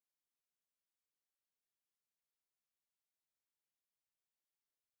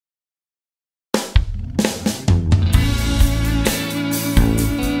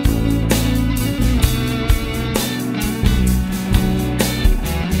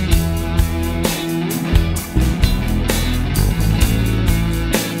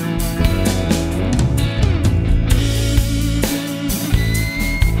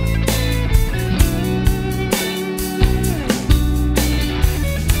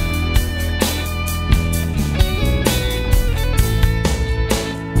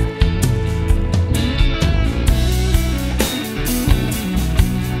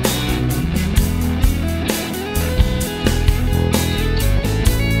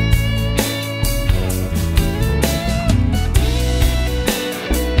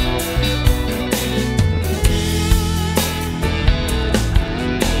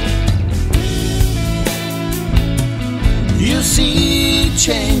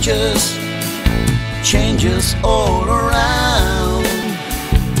changes, changes all around.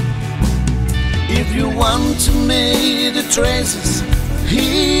 If you want to make the traces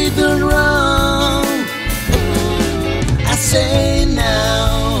hit the ground, I say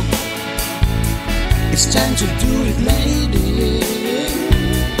now, it's time to do it, lady.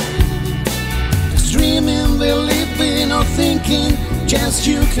 'Cause dreaming, believing or thinking, just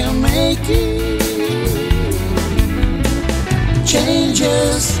you can make it.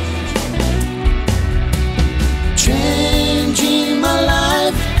 Changes, changing my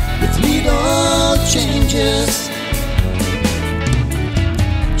life with little changes.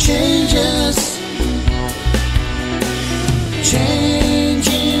 Changes,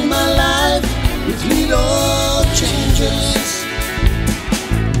 changing my life with little changes.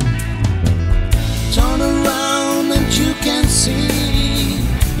 Turn around and you can see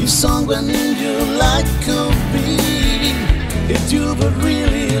your song when you like could be. If you would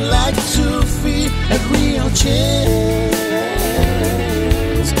really like to feel a real change,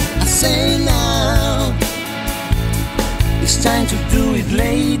 I say now, it's time to do it,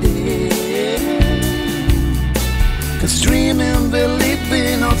 lady. 'Cause dreaming,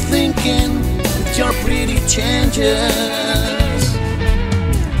 believing or thinking that you're pretty changes.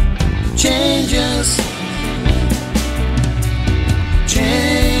 Changes,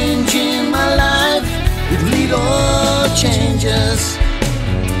 changing my life with little changes.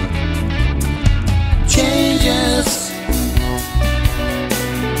 Changes,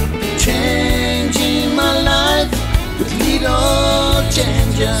 changing my life with little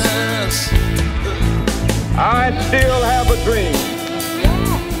changes. I still have a dream.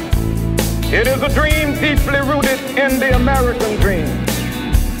 It is a dream deeply rooted in the American dream.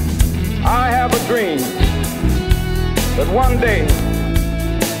 I have a dream that one day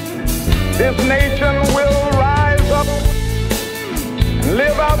this nation will rise up and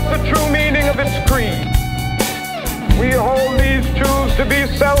live out the true meaning of its creed. We hold these truths to be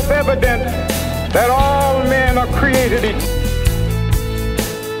self-evident, that all men are created equal.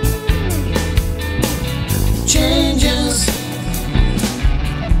 Changes,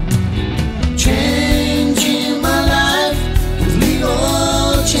 changing my life with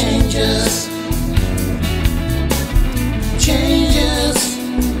little changes. Changes,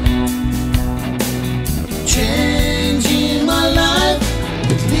 changing my life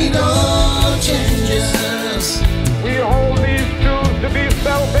with little changes. We hold these truths to be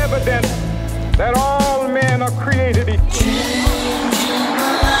self-evident, that all